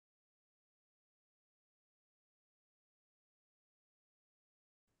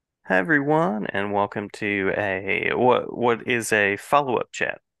Hi everyone, and welcome to what is a follow-up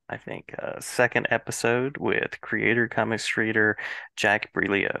chat, I think, second episode with creator, comics creator Jack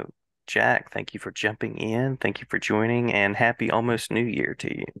Briglio. Jack, thank you for jumping in, thank you for joining, and happy almost New Year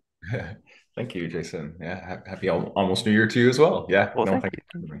to you. Thank you, Jason. Yeah, happy almost New Year to you as well. Yeah, Well, no, thank thank you,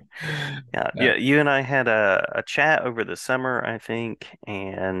 you thank for you. having Yeah, me. yeah, you and I had a chat over the summer, I think,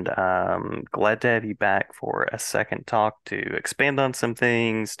 and glad to have you back for a second talk to expand on some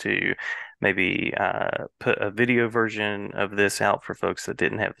things, to maybe put a video version of this out for folks that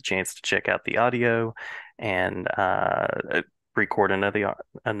didn't have the chance to check out the audio, and record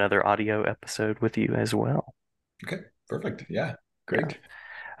another audio episode with you as well. Okay, perfect. Yeah, Yeah. great.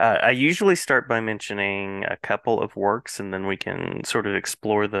 I usually start by mentioning a couple of works, and then we can sort of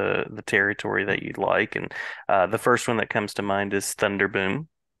explore the territory that you'd like. And the first one that comes to mind is ThunderBoom.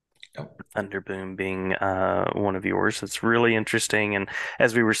 Yep. ThunderBoom being one of yours. It's really interesting. And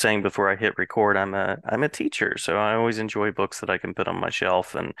as we were saying before I hit record, I'm a teacher, so I always enjoy books that I can put on my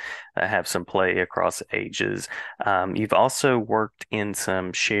shelf and have some play across ages. You've also worked in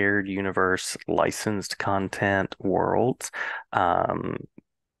some shared universe licensed content worlds. Um,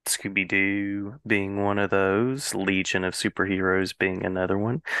 Scooby-Doo being one of those, Legion of Superheroes being another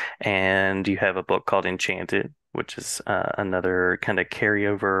one, and you have a book called Enchanted, which is another kind of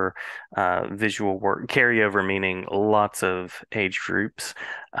carryover visual work. Carryover meaning lots of age groups.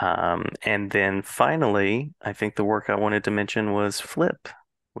 And then finally, I think the work I wanted to mention was Flip,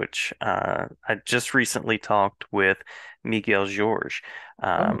 which I just recently talked with Miguel George,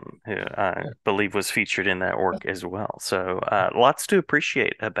 Oh, who I yeah. believe was featured in that work as well. So lots to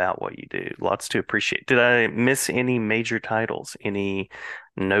appreciate about what you do. Lots to appreciate. Did I miss any major titles? Any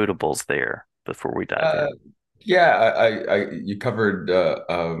notables there before we dive in? Uh, yeah, you covered a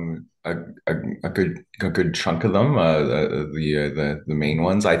good chunk of them. The main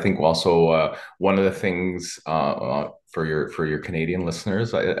ones. I think also one of the things for your Canadian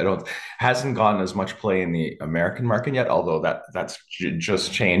listeners, I don't hasn't gotten as much play in the American market yet, although that's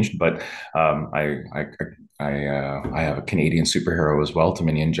just changed. But I have a Canadian superhero as well,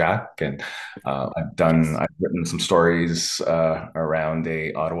 Dominion Jack, and Yes. I've written some stories around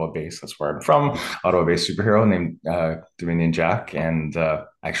a Ottawa base. That's where I'm from. Ottawa-based superhero named Dominion Jack, and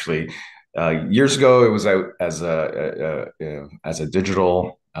actually years ago it was out as a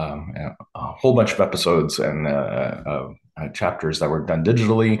digital, a whole bunch of episodes and chapters that were done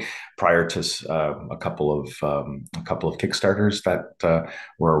digitally prior to a couple of Kickstarters that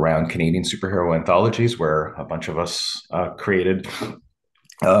were around Canadian superhero anthologies, where a bunch of us created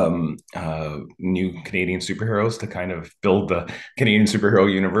new Canadian superheroes to kind of build the Canadian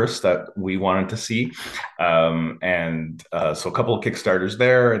superhero universe that we wanted to see. So a couple of Kickstarters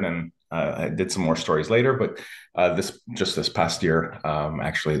there, and then I did some more stories later. But this past year,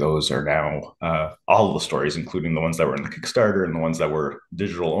 actually, those are now all the stories, including the ones that were in the Kickstarter and the ones that were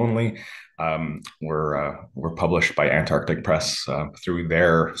digital only. Were published by Antarctic Press through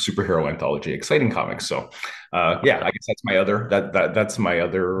their superhero anthology, Exciting Comics. So yeah, I guess that's my other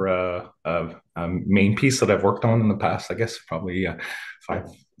main piece that I've worked on in the past. I guess probably five,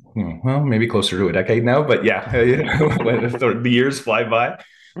 well, maybe closer to a decade now. But yeah, when the years fly by.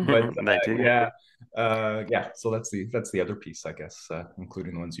 But They do. yeah. So that's the other piece, I guess,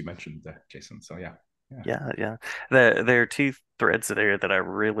 including the ones you mentioned, Jason. So yeah, yeah. Yeah, yeah. There are two threads there that I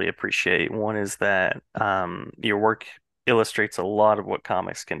really appreciate. One is that your work illustrates a lot of what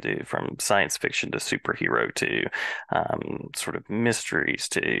comics can do, from science fiction to superhero to sort of mysteries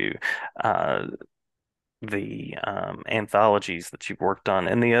to uh, the anthologies that you've worked on.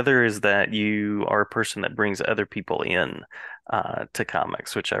 And the other is that you are a person that brings other people in to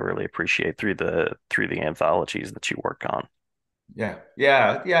comics, which I really appreciate through the anthologies that you work on. It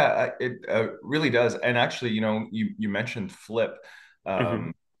really does. And actually, you mentioned Flip.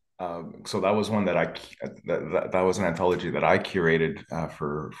 Hmm. Um, so that was one that was an anthology that I curated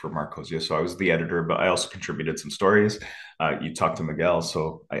for Mark Hosier. So I was the editor, but I also contributed some stories. You talked to Miguel,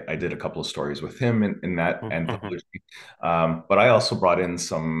 so I did a couple of stories with him in that Hmm. anthology. But I also brought in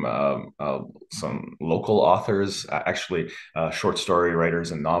some local authors, actually short story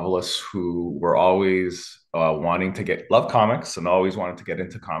writers and novelists who were always wanting to love comics and always wanted to get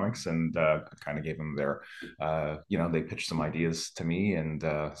into comics, and kind of gave them their they pitched some ideas to me, and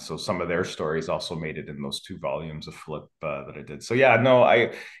so some of their stories also made it in those two volumes of Flip that I did. So yeah, no,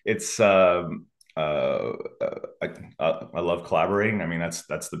 I it's uh, I love collaborating. I mean,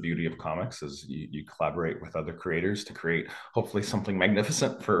 that's the beauty of comics, is you collaborate with other creators to create hopefully something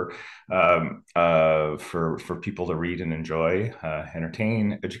magnificent for people to read and enjoy,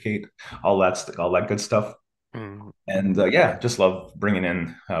 entertain, educate, all that good stuff. Mm, And yeah, just love bringing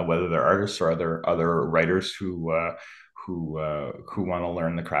in whether they're artists or other writers who want to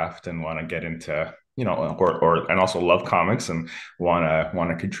learn the craft and want to get into, and also love comics and want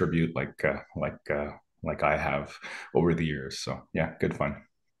to contribute like I have over the years. So yeah, good fun.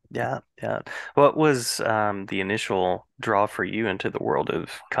 yeah, yeah. What was the initial draw for you into the world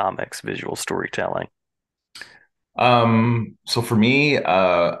of comics, visual storytelling? So for me,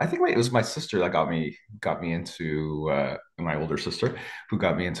 I think it was my sister that got me into my older sister who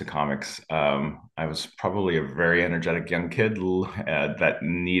got me into comics. I was probably a very energetic young kid that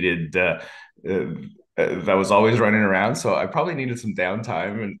needed that was always running around. So I probably needed some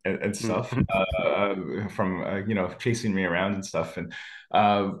downtime and stuff Mhm. from chasing me around and stuff. And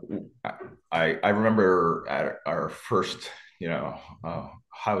uh, I remember at our first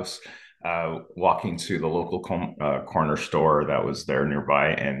house walking to the local corner store that was there nearby,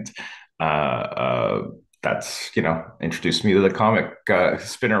 and that's introduced me to the comic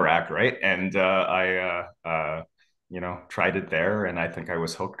spinner rack, right? And I tried it there, and I think I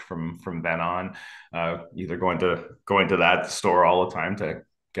was hooked from then on. Either going to that store all the time to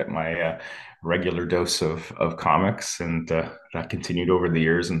get my regular dose of comics, and that continued over the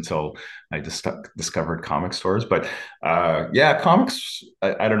years until I just discovered comic stores. But yeah, comics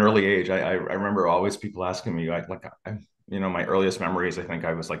at an early age. I remember always people asking me my earliest memories. I think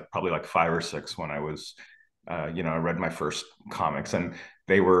I was like probably like 5 or 6 when I was, I read my first comics, and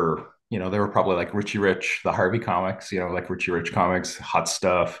they were probably like Richie Rich, the Harvey comics, like Richie Rich comics, Hot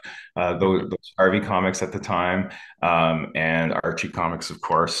Stuff, Mhm. those Harvey comics at the time, and Archie comics, of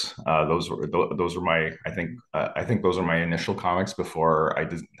course. Those were my I think those are my initial comics before I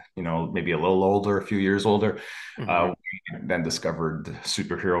did, maybe a little older, a few years older, Mhm. uh, then discovered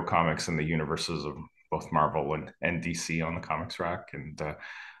superhero comics and the universes of both Marvel and DC on the comics rack, and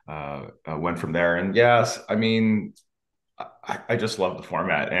went from there. And yes, I mean, I just love the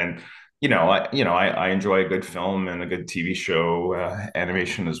format, and I enjoy a good film and a good TV show,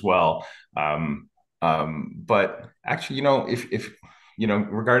 animation as well. Um, but actually, if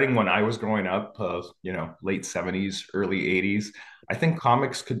regarding when I was growing up, late '70s, early '80s, I think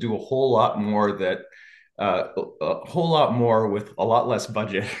comics could do a whole lot more with a lot less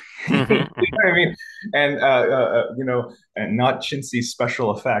budget. You know Mhm. Mhm. what I mean? And and not chintzy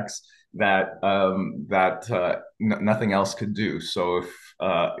special effects that nothing else could do. So if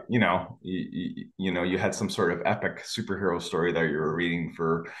you had some sort of epic superhero story that you were reading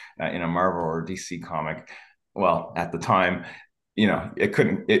for in a Marvel or DC comic, well, at the time,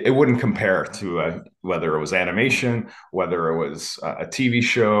 it wouldn't compare to whether it was animation, whether it was a TV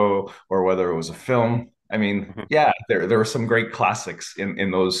show, or whether it was a film. I mean, Mhm. yeah, there were some great classics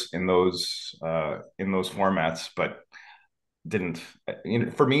in those formats, but didn't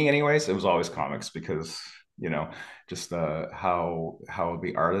for me anyways, it was always comics because you know just how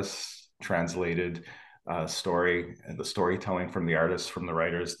the artists translated the storytelling from the artists, from the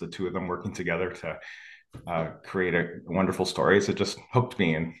writers, the two of them working together to create a wonderful stories. It just hooked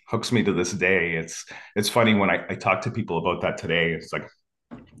me and hooks me to this day. It's funny when I talk to people about that today. It's like,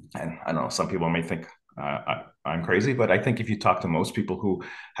 and I don't know, some people may think I'm crazy, but I think if you talk to most people who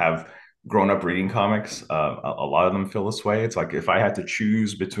have grown up reading comics, a lot of them feel this way. It's like if I had to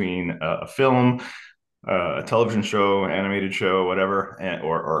choose between a film, a television show, an animated show, whatever,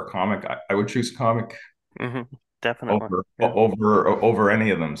 or a comic, I would choose comic Mhm. Definitely. Yeah. over any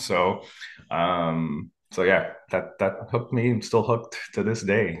of them. So yeah, that hooked me and still hooked to this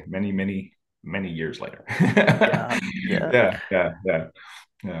day, many years later. Yeah. Yeah. Yeah, yeah, yeah,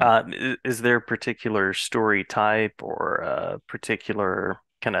 yeah. Is there a particular story type or a particular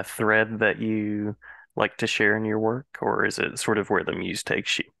kind of thread that you like to share in your work, or is it sort of where the muse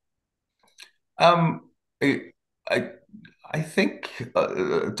takes you? Um, I, I I think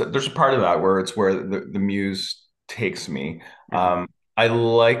there's a part of that where it's where the muse takes me. Hmm. I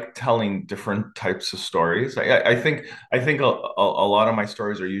like telling different types of stories. I think a lot of my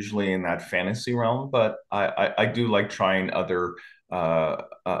stories are usually in that fantasy realm, but I do like trying other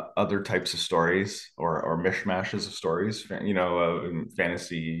types of stories or mishmashes of stories.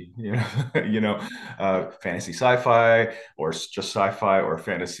 Fantasy, fantasy sci-fi, or just sci-fi, or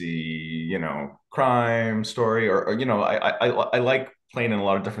fantasy, crime story, or I like playing in a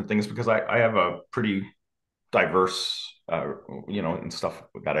lot of different things because I have a pretty diverse and stuff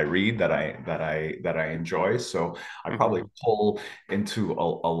that I read that I enjoy. So I probably Hmm. pull into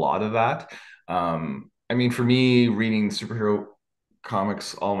a lot of that. I mean, for me, reading superhero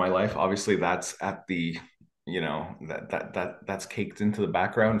comics all my life, obviously that's at the that's caked into the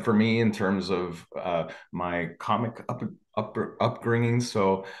background for me in terms of my comic upbringing.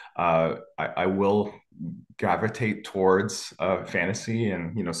 So I will gravitate towards fantasy,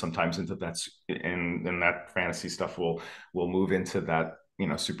 and sometimes into in that fantasy stuff will move into that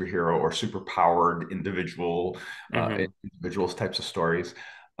superhero or super powered Hmm. individuals types of stories.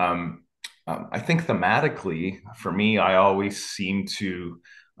 Um, I think thematically, for me, I always seem to.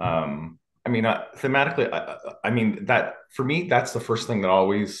 Thematically, I mean that for me, that's the first thing that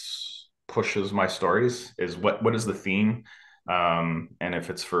always pushes my stories is what is the theme, and if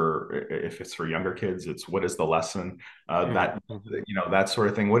it's for younger kids, it's what is the lesson, that Hmm. that sort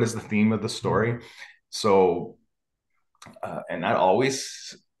of thing. What is the theme of the story? So and that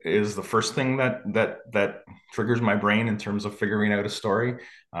always is the first thing that triggers my brain in terms of figuring out a story.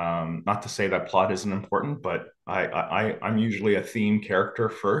 Not to say that plot isn't important, but I'm usually a theme character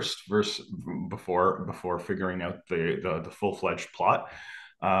first, versus before figuring out the full fledged plot.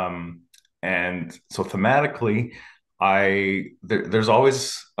 Um, and so thematically, there's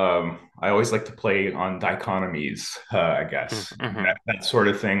always I always like to play on dichotomies, I guess Hmm. that sort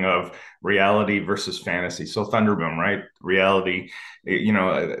of thing of reality versus fantasy. So ThunderBoom, right? Reality,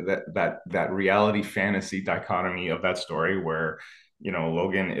 that reality fantasy dichotomy of that story where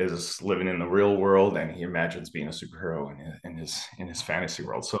Logan is living in the real world and he imagines being a superhero in his fantasy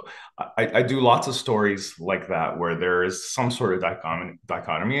world. So I do lots of stories like that where there is some sort of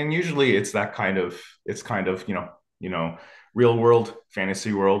dichotomy, and usually it's kind of real world,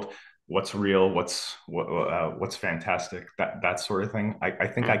 fantasy world, what's real, what's fantastic, that sort of thing. I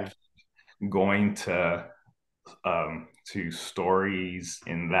think I Hmm. keep going to stories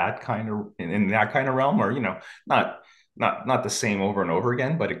in that kind of realm, or not not the same over and over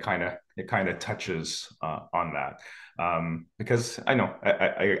again, but it kind of touches on that, because I know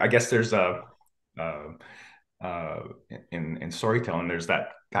I guess there's a uh, uh, in storytelling, there's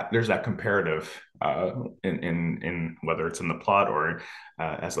that comparative, in whether it's in the plot or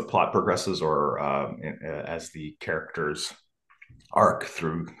as the plot progresses, or as the characters arc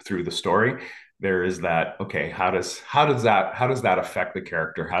through the story. There is that, okay, how does that affect the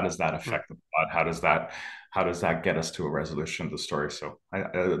character, how does that affect the plot, how does that get us to a resolution of the story. So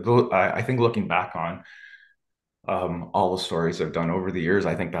I think looking back on all the stories I've done over the years,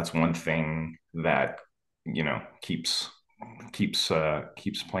 I think that's one thing that keeps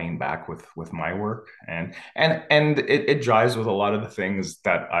playing back with my work, and it jives with a lot of the things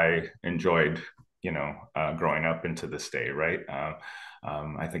that I enjoyed, growing up into this day, right?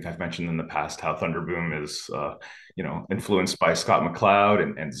 I think I've mentioned in the past how ThunderBoom is, influenced by Scott McCloud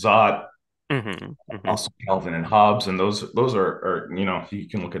and Zot, Hmm. Hmm. also Calvin and Hobbes, and those are you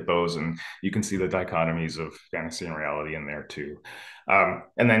can look at those and you can see the dichotomies of fantasy and reality in there too.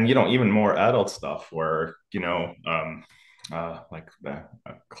 And then even more adult stuff where like the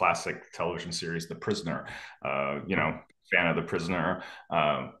classic television series The Prisoner, fan of The Prisoner,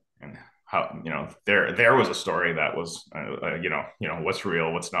 and how there was a story that was what's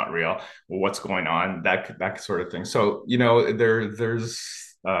real, what's not real, what's going on, that sort of thing. So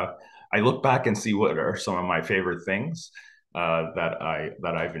there's I look back and see what are some of my favorite things that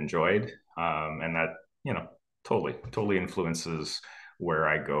I've enjoyed, and that totally influences where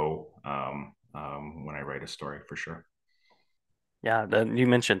I go, when I write a story, for sure. Yeah, you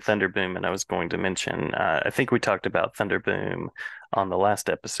mentioned ThunderBoom, and I was going to mention, I think we talked about ThunderBoom on the last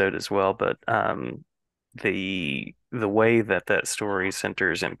episode as well, but the way that that story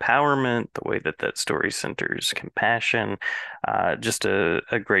centers empowerment, the way that that story centers compassion, just a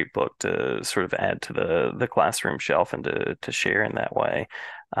great book to sort of add to the classroom shelf and to share in that way.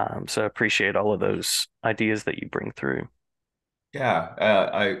 So I appreciate all of those ideas that you bring through.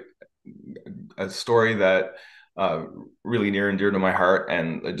 Yeah, a story that uh, really near and dear to my heart,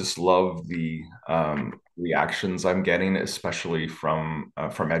 and I just love the reactions I'm getting, especially from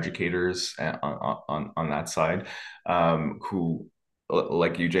educators on that side, who,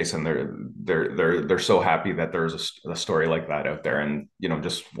 like you, Jason, they're so happy that there's a story like that out there, and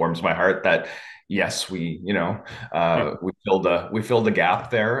just warms my heart that yes, we filled a gap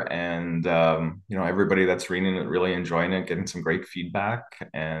there, and everybody that's reading it really enjoying it, getting some great feedback,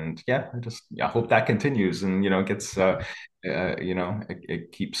 and yeah, I hope that continues, and gets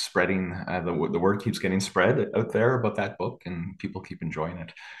it keeps spreading, the word keeps getting spread out there about that book, and people keep enjoying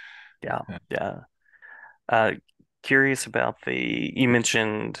it. Yeah, yeah. Uh, Curious about you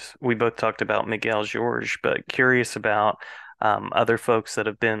mentioned we both talked about Miguel George, but curious about other folks that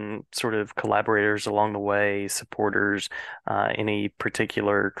have been sort of collaborators along the way, supporters, any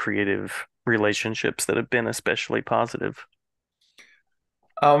particular creative relationships that have been especially positive.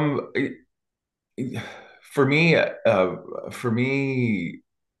 Um, for me, for me,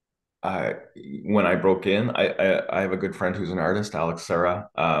 uh, when I broke in, I have a good friend who's an artist, Alex Serra.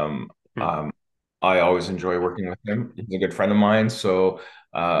 Hmm. Um, I always enjoy working with him. He's a good friend of mine, so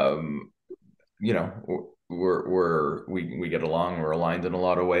um, you know, we get along. We're aligned in a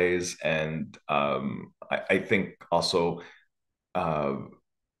lot of ways, and I think also, uh,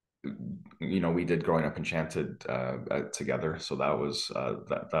 we did Growing Up Enchanted together, so that was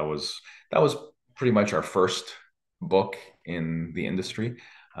pretty much our first book in the industry.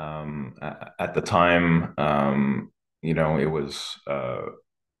 At the time, it was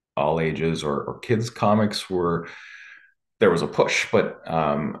all ages or kids comics were there was a push, but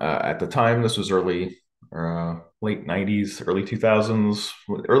at the time, this was late 90s, early 2000s,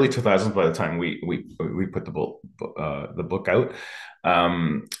 early 2000s. By the time we put the book out,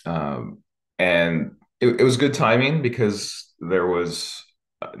 and it was good timing because there was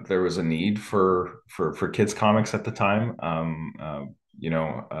a need for kids comics at the time. You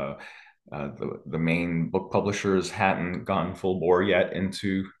know, the main book publishers hadn't gone full bore yet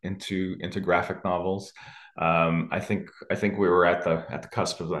into graphic novels. I think we were at the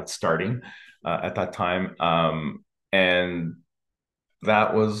cusp of that starting at that time, and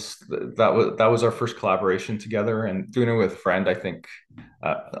that was our first collaboration together. And doing it with a friend, I think,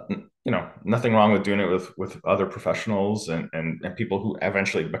 nothing wrong with doing it with other professionals and people who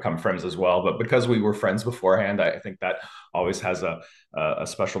eventually become friends as well. But because we were friends beforehand, I think that always has a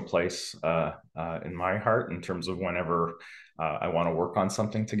special place in my heart in terms of whenever I want to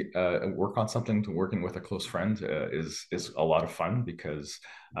working with a close friend is a lot of fun because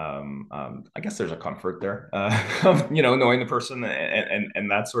I guess there's a comfort there, knowing the person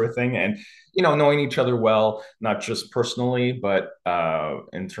and that sort of thing, and knowing each other well, not just personally, but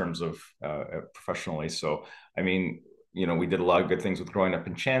in terms of professionally. So, I mean, we did a lot of good things with Growing Up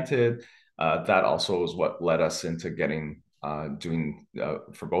Enchanted. That also is what led us into getting doing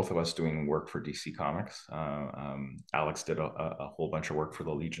for both of us doing work for DC Comics. Alex did a whole bunch of work for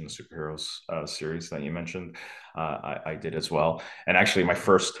the Legion of Superheroes series that you mentioned. I did as well, and actually, my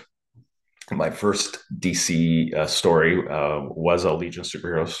first DC story was a Legion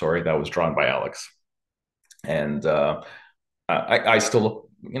Superhero story that was drawn by Alex. And I still look,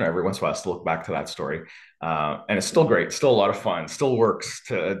 every once in a while, I still look back to that story. And it's still great, still a lot of fun, still works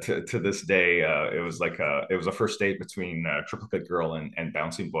to this day. It was a first date between Triplicate Girl and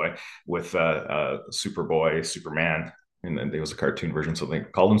Bouncing Boy with Superboy, Superman, and then there was a cartoon version, so they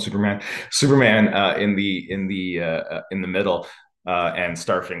called him Superman. Superman in the middle, and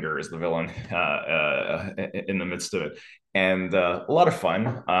Starfinger is the villain in the midst of it, and a lot of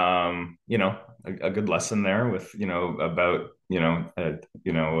fun. A good lesson there with about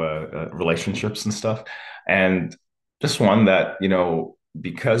relationships and stuff, and just one that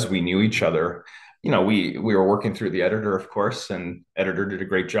because we knew each other. We were working through the editor, of course, and editor did a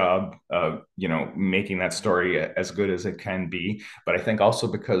great job of making that story as good as it can be. But I think also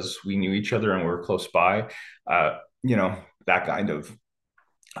because we knew each other and we were close by, that kind of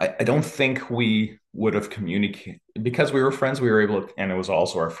I don't think we would have communicated because we were friends. We were able to, and it was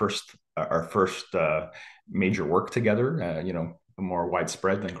also our first major work together. More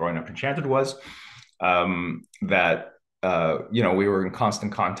widespread than Growing Up Enchanted was. That we were in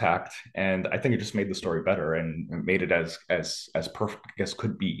constant contact, and I think it just made the story better and made it as perfect as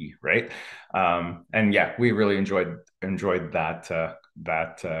could be, right? And yeah, we really enjoyed that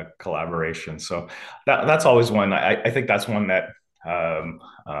collaboration. So that's always one. I think that's one that I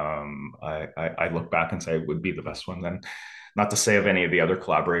look back and say would be the best one. Then, not to say of any of the other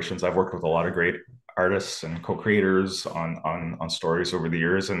collaborations, I've worked with a lot of great artists and co-creators on stories over the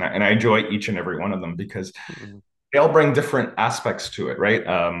years, and I enjoy each and every one of them because Mhm. they all bring different aspects to it, right?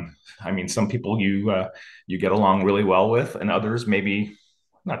 I mean, some people you get along really well with, and others maybe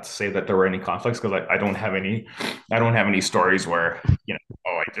not to say that there were any conflicts because I don't have any stories where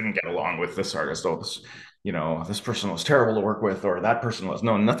oh, I didn't get along with this artist. Oh, this person was terrible to work with, or that person was.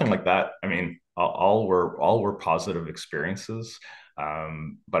 No, nothing like that. I mean, all were positive experiences.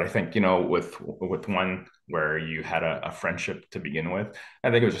 But I think with one where you had a friendship to begin with,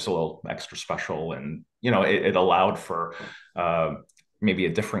 I think it was just a little extra special, and it allowed for maybe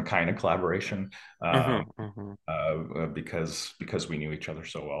a different kind of collaboration. Mhm. Um, Mhm. because we knew each other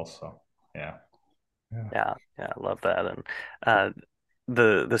so well. So yeah, yeah. Yeah, yeah, I love that. And uh,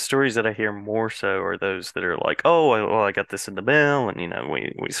 the stories that I hear more so are those that are like, oh, well, I got this in the mail, and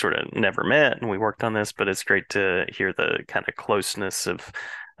we sort of never met, and we worked on this, but it's great to hear the kind of closeness of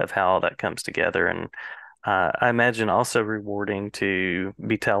how that comes together. And I imagine also rewarding to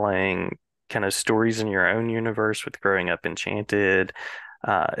be telling kind of stories in your own universe with Growing Up Enchanted,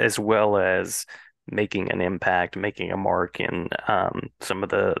 as well as making an impact, making a mark in some of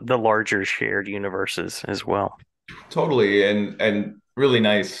the larger shared universes as well. Totally, and really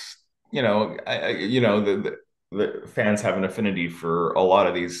nice. the fans have an affinity for a lot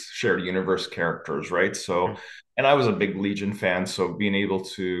of these shared universe characters, right? So, and I was a big Legion fan, so being able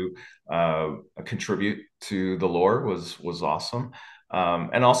to contribute to the lore was awesome.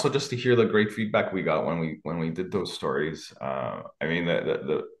 And also just to hear the great feedback we got when we did those stories. I mean,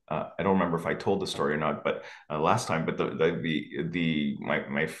 I don't remember if I told the story or not, but last time. But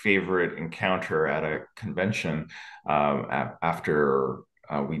my favorite encounter at a convention after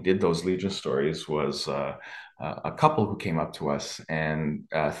we did those Legion stories was a couple who came up to us and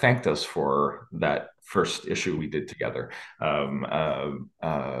thanked us for that first issue we did together. Um, uh,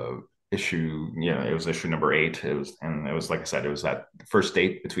 uh, it was issue number 8. It was, like I said, it was that first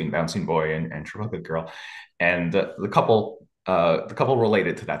date between Bouncing Boy and Trevally Girl, and the couple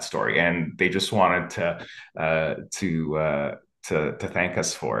related to that story, and they just wanted to thank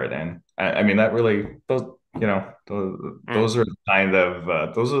us for it. And I mean, that really, Mm, those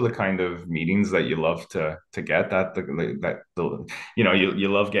are the kind of meetings that you love to get. You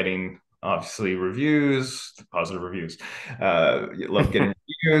love getting, obviously, reviews, positive reviews. You love getting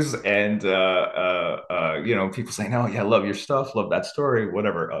reviews, and people saying, "Oh yeah, love your stuff, love that story,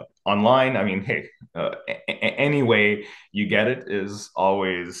 whatever." Online, I mean, hey, any way you get it is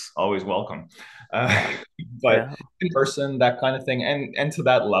always welcome. Uh, yeah, but yeah. in person, that kind of thing, and to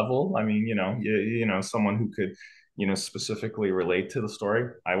that level, I mean, someone who could, specifically relate to the story.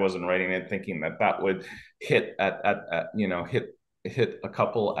 I wasn't writing it thinking that would hit hit a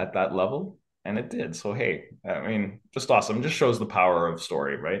couple at that level, and it did. So hey, I mean, just awesome. Just shows the power of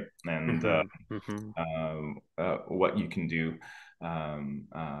story, right? And Hmm. Hmm. what you can do, um,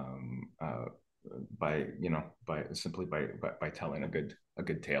 um, uh, by simply by telling a good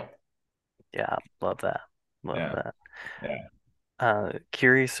tale. Yeah, love that. Love Yeah, that. yeah.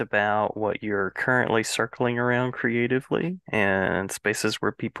 Curious about what you're currently circling around creatively and spaces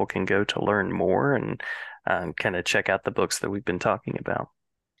where people can go to learn more and kind of check out the books that we've been talking about.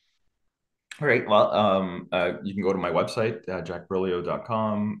 All right. Well, you can go to my website,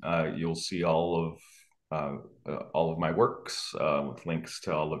 jackbriglio.com. You'll see all of my works with links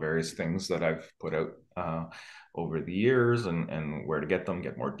to all the various things that I've put out over the years, and where to get them,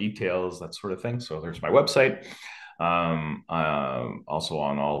 get more details, that sort of thing. So there's my website. Also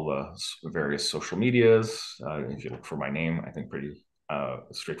on all the various social medias. If you look for my name, I think pretty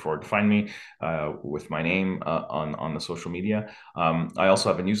straightforward to find me with my name on the social media. I also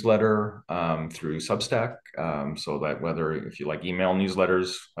have a newsletter through Substack, so that whether if you like email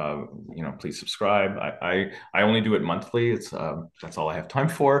newsletters, please subscribe. I only do it monthly. It's That's all I have time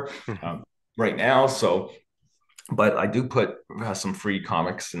for Mhm. um, right now. So, but I do put some free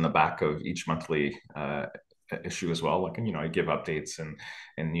comics in the back of each monthly issue as well. Like, I give updates and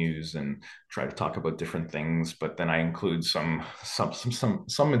news and try to talk about different things. But then I include some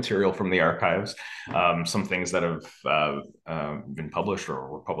material from the archives, some things that have been published or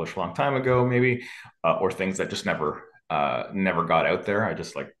were published a long time ago, maybe, or things that just never got out there. I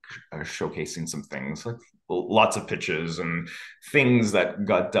just like showcasing some things, like lots of pitches and things that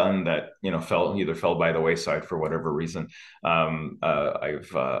got done that fell by the wayside for whatever reason. I've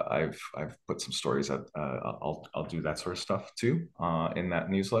put some stories that I'll do that sort of stuff too in that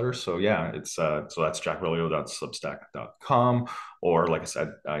newsletter. So yeah, it's so that's jackbrilio.substack.com, or like I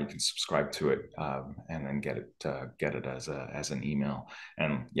said, you can subscribe to it and then get it as an email.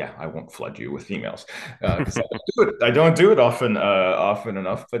 And yeah, I won't flood you with emails because I don't do it often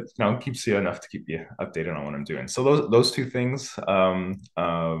enough, but it keeps you enough to keep you updated on what I'm doing. So those two things, uh,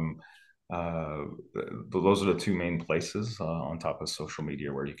 those are the two main places on top of social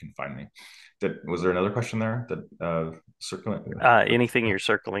media where you can find me. Was there another question there that circling? Anything you're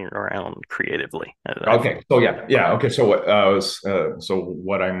circling around creatively. Okay, so yeah. Okay, so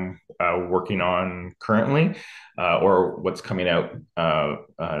what I'm working on currently, or what's coming out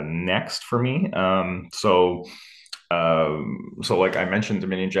next for me. So like I mentioned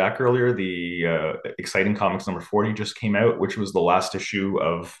Dominion Jack earlier, the Exciting Comics number 40 just came out, which was the last issue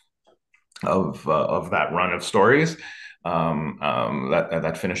of that run of stories.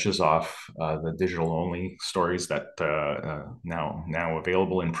 That finishes off the digital only stories that now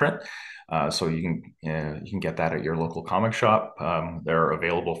available in print. So you can get that at your local comic shop. They're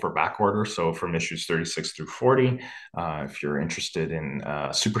available for back order. So from issues 36 through 40, if you're interested in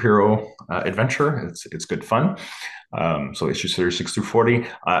superhero adventure, it's good fun. So issues 36 through 40.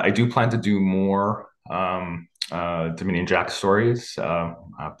 I do plan to do more Dominion Jack stories,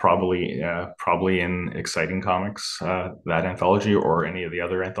 probably in Exciting Comics, that anthology, or any of the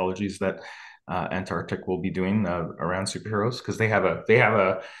other anthologies that Antarctic will be doing around superheroes, because they have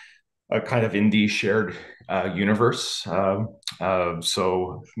a kind of indie shared universe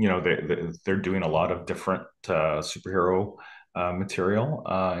So they're doing a lot of different superhero material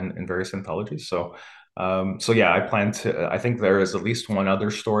in various anthologies. So yeah, I plan to. I think there is at least one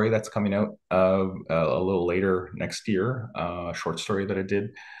other story that's coming out a little later next year. A short story that I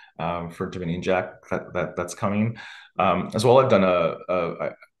did for Divinity and Jack that's coming. As well, I've done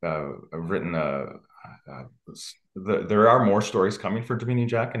I've written uh, there are more stories coming for Divinity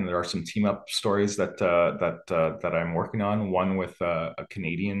Jack, and there are some team up stories that I'm working on. One with a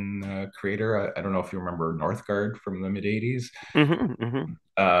Canadian creator. I don't know if you remember Northgard from the mid '80s. Hmm.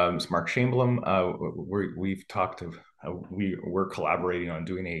 Hmm. It's Mark Chamberlain. We've talked of we're collaborating on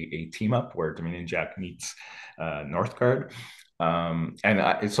doing a team up where Dominion Jack meets Northgard.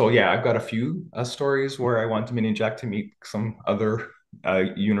 So yeah, I've got a few stories where I want Dominion Jack to meet some other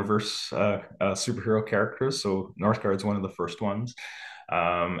universe superhero characters. So Northgard's one of the first ones.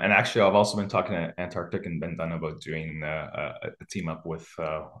 And actually, I've also been talking to Antarctic and Ben Dunn about doing a team up with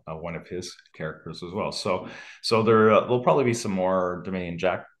one of his characters as well. So there'll probably be some more Dominion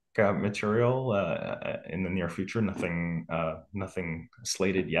Jack material in the near future. Nothing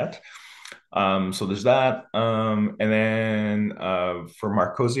slated yet. So there's that. And then for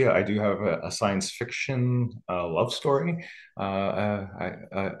Marcosia, I do have a science fiction love story.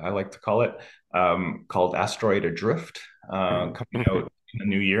 I like to call it called Asteroid Adrift, coming Hmm. out in the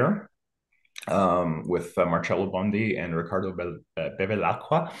new year with Marcello Bondi and Ricardo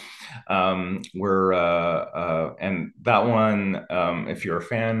Bevilacqua. And that one, if you're a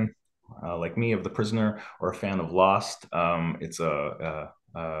fan like me of The Prisoner or a fan of Lost,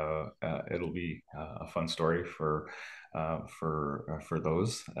 it'll be a fun story for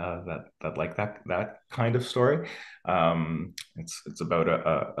those that like that kind of story. It's about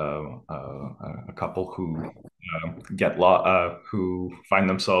a couple who find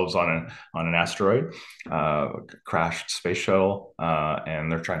themselves on an asteroid, crashed space shuttle,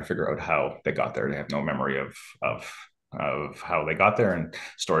 and they're trying to figure out how they got there. They have no memory of how they got there, and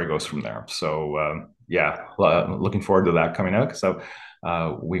story goes from there. So yeah, looking forward to that coming out because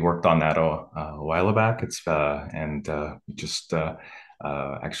we worked on that a while back. It's and just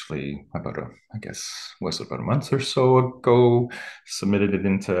actually about I guess was it about a month or so ago submitted it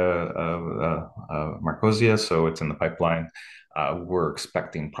into Marcosia, so it's in the pipeline. We're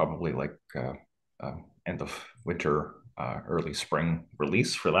expecting probably like end of winter, early spring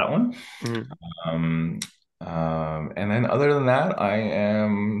release for that one. Hmm. Um, and then other than that, I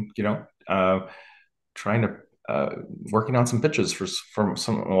am, trying to working on some pitches for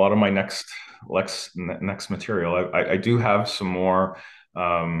a lot of my next material. I do have some more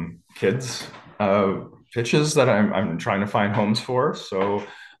kids pitches that I'm trying to find homes for. So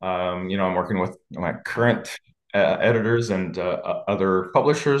I'm working with my current editors and other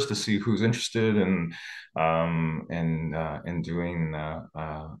publishers to see who's interested in doing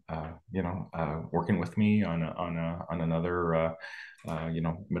working with me on another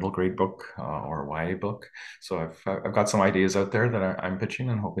middle grade book or YA book. So I've got some ideas out there that I'm pitching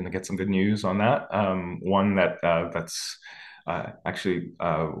and hoping to get some good news on that. One that's actually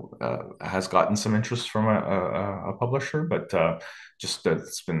has gotten some interest from a publisher, but just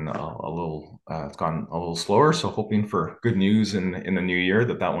it's been a little it's gone a little slower. So hoping for good news in the new year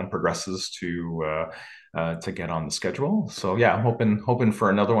that one progresses to get on the schedule. So yeah, I'm hoping for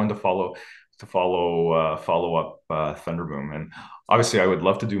another one to follow up ThunderBoom. And obviously, I would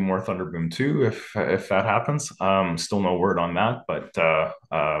love to do more ThunderBoom too if that happens. Still no word on that, but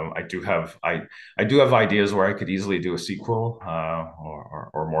I do have ideas where I could easily do a sequel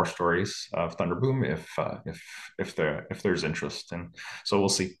or more stories of ThunderBoom if there's interest. And so we'll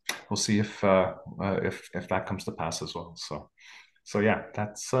see if that comes to pass as well. So yeah,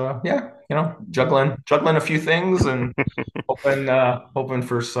 that's yeah, juggling a few things and hoping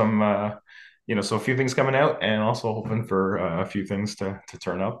for some so a few things coming out and also hoping for a few things to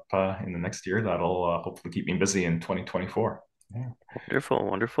turn up in the next year that'll hopefully keep me busy in 2024. Yeah. Wonderful,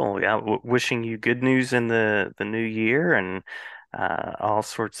 wonderful. Yeah, wishing you good news in the new year and all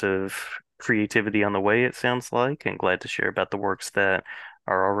sorts of creativity on the way, it sounds like, and glad to share about the works that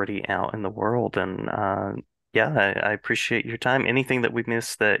are already out in the world. And yeah, I appreciate your time. Anything that we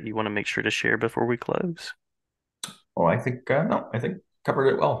missed that you want to make sure to share before we close? Well, I think no, I think covered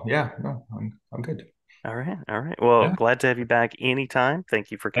it well. Yeah, no, I'm good. All right, all right. Well, Yeah, glad to have you back anytime.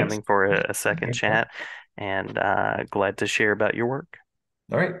 Thank you for thanks. coming for a second chat, and glad to share about your work.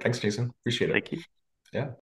 All right, thanks, Jason. Appreciate it. Thank you. Yeah.